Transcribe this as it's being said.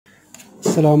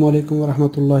Assalamu alaikum wa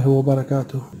rahmatullahi wa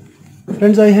barakatuh.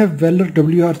 Friends, I have WELLER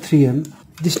WR3M,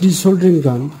 this desoldering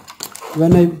gun.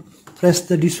 When I press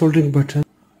the desoldering button,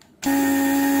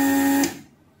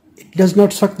 it does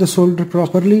not suck the solder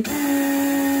properly,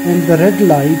 and the red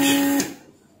light,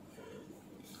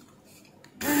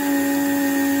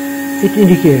 it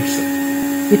indicates.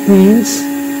 It means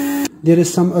there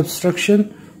is some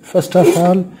obstruction. First of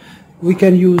all, we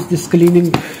can use this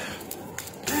cleaning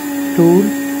tool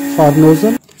for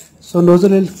nozzle. So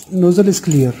nozzle is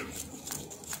clear.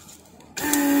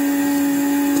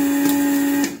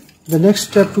 The next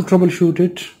step to troubleshoot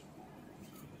it,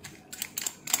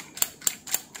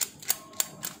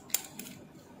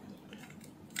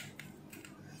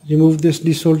 remove this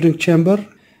desoldering chamber,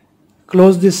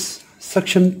 close this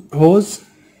suction hose,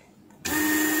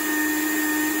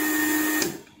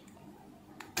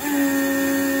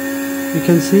 you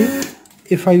can see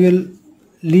if I will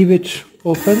leave it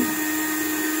open,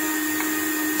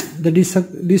 the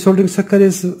desoldering sucker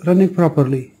is running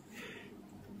properly.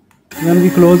 When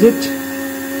we close it,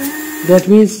 that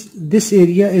means this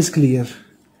area is clear.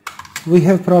 We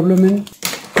have problem in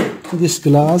this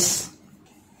glass.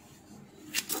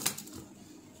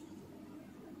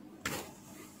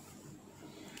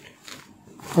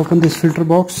 Open this filter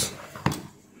box.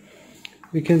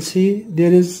 We can see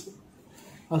there is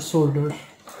a solder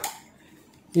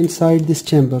inside this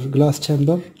chamber, glass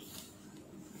chamber.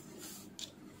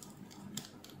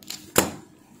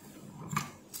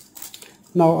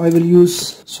 Now I will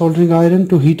use soldering iron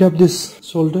to heat up this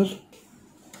solder.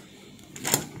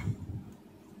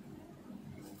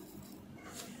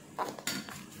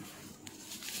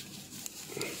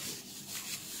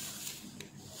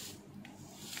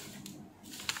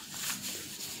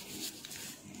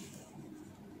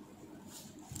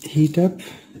 Heat up.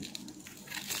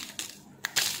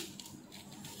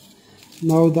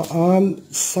 Now the all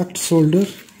sucked solder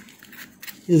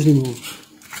is removed.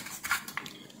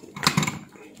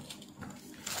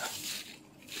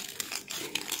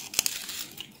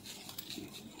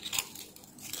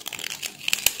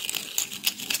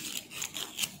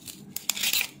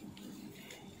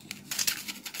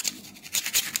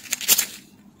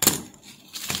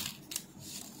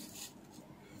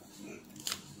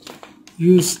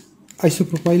 Use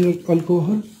isopropyl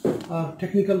alcohol or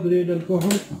technical grade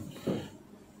alcohol.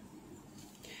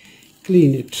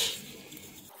 Clean it.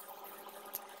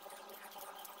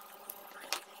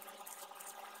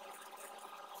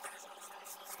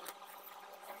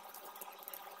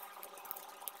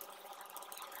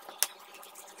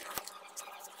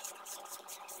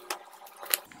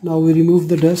 Now we remove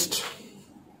the dust,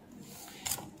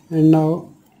 and now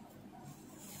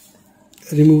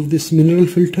remove this mineral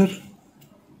filter.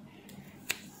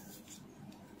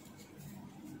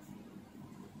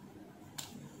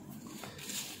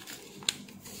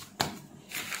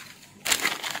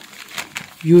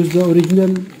 Use the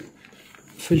original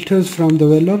filters from the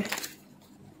WELLER.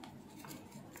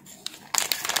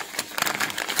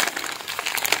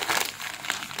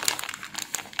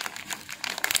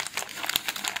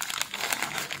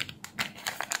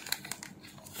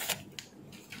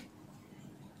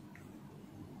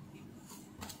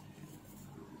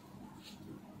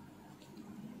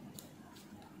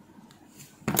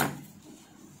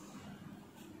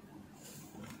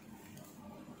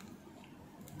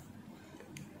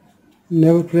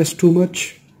 Never press too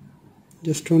much,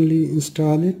 just only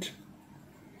install it.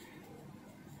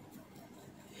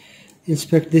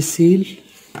 Inspect this seal,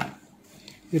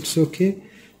 it's okay.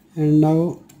 And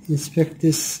now inspect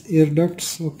this air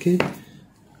ducts, okay.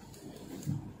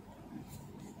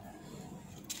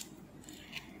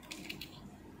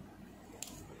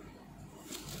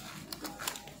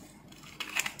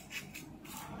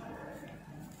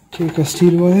 Take a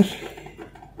steel wire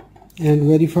and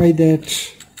verify that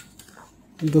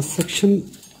the suction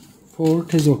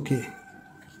port is okay.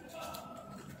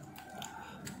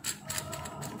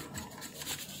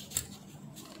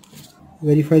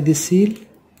 Verify this seal.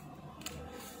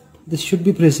 This should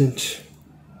be present.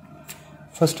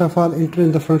 First of all, enter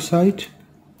in the front side.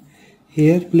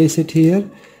 Here, place it here.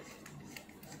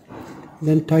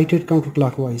 Then tighten it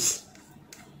counterclockwise.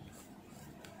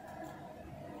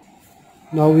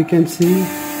 Now we can see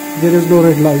there is no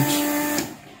red light.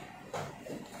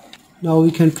 Now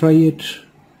we can try it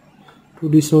to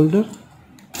desolder.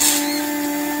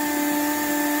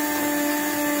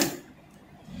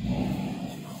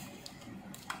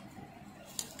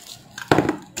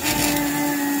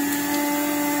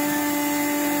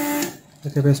 The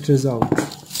capacitor is out.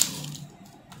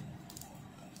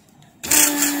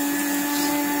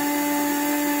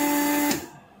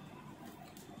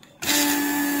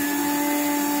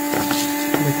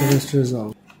 the test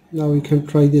result. Now we can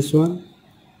try this one.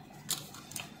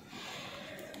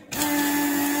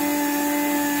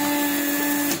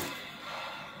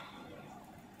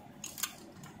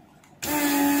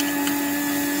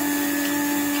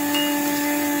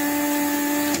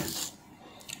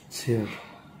 Here.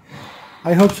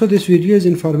 I hope so this video is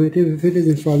informative. If it is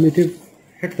informative,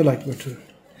 hit the like button.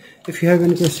 If you have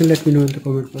any question, let me know in the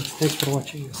comment box. Thanks for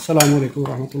watching. Assalamu alaikum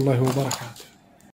wa rahmatullahi wa barakatuh.